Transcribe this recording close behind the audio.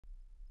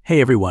Hey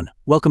everyone,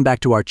 welcome back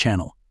to our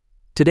channel.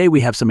 Today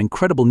we have some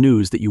incredible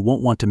news that you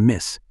won't want to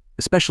miss,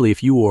 especially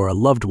if you or a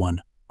loved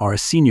one are a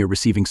senior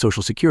receiving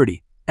Social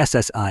Security,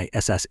 SSI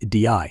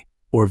SSDI,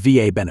 or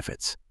VA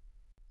benefits.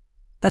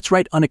 That's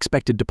right,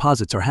 unexpected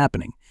deposits are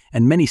happening,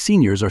 and many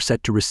seniors are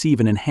set to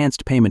receive an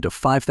enhanced payment of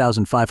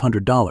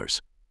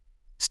 $5,500.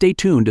 Stay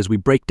tuned as we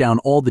break down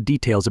all the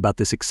details about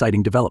this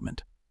exciting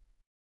development.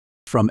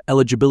 From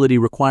eligibility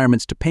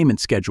requirements to payment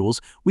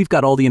schedules, we've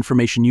got all the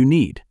information you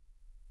need.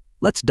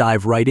 Let's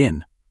dive right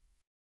in.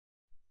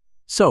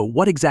 So,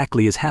 what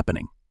exactly is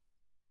happening?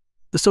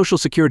 The Social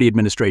Security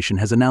Administration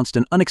has announced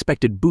an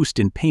unexpected boost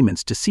in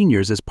payments to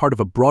seniors as part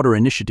of a broader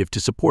initiative to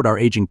support our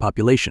aging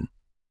population.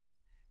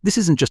 This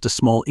isn't just a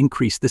small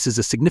increase, this is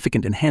a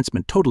significant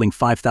enhancement totaling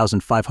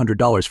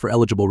 $5,500 for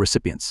eligible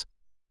recipients.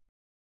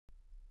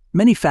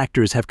 Many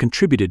factors have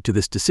contributed to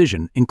this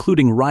decision,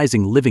 including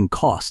rising living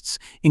costs,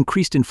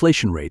 increased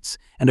inflation rates,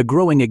 and a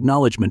growing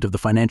acknowledgement of the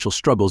financial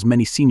struggles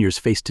many seniors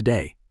face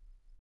today.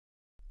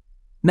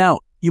 Now,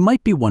 you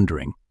might be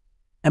wondering,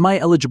 am I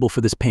eligible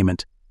for this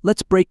payment?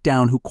 Let's break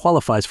down who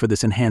qualifies for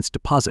this enhanced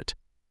deposit.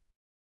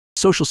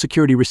 Social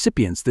Security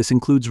recipients, this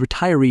includes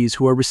retirees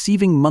who are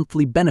receiving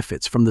monthly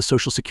benefits from the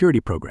Social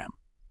Security program.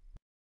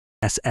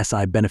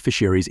 SSI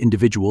beneficiaries,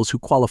 individuals who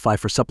qualify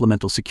for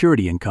supplemental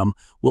security income,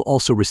 will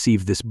also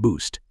receive this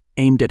boost,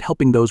 aimed at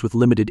helping those with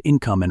limited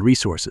income and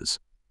resources.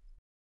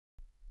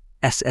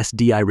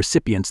 SSDI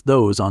recipients,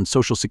 those on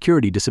Social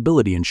Security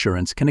disability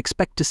insurance, can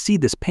expect to see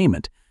this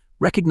payment,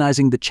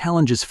 recognizing the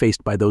challenges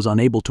faced by those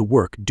unable to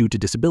work due to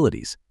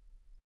disabilities.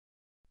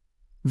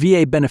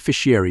 VA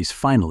beneficiaries,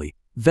 finally,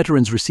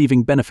 veterans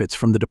receiving benefits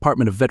from the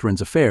Department of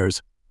Veterans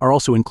Affairs, are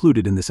also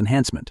included in this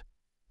enhancement.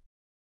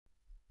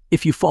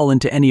 If you fall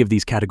into any of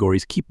these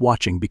categories, keep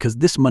watching because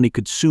this money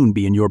could soon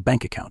be in your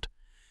bank account.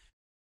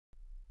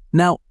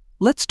 Now,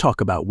 let's talk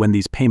about when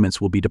these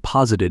payments will be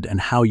deposited and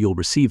how you'll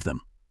receive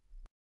them.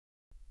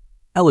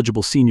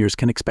 Eligible seniors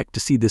can expect to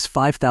see this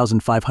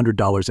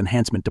 $5,500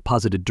 enhancement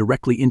deposited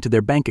directly into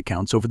their bank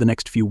accounts over the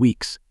next few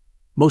weeks.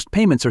 Most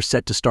payments are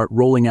set to start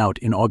rolling out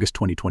in August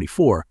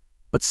 2024,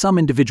 but some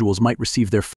individuals might receive their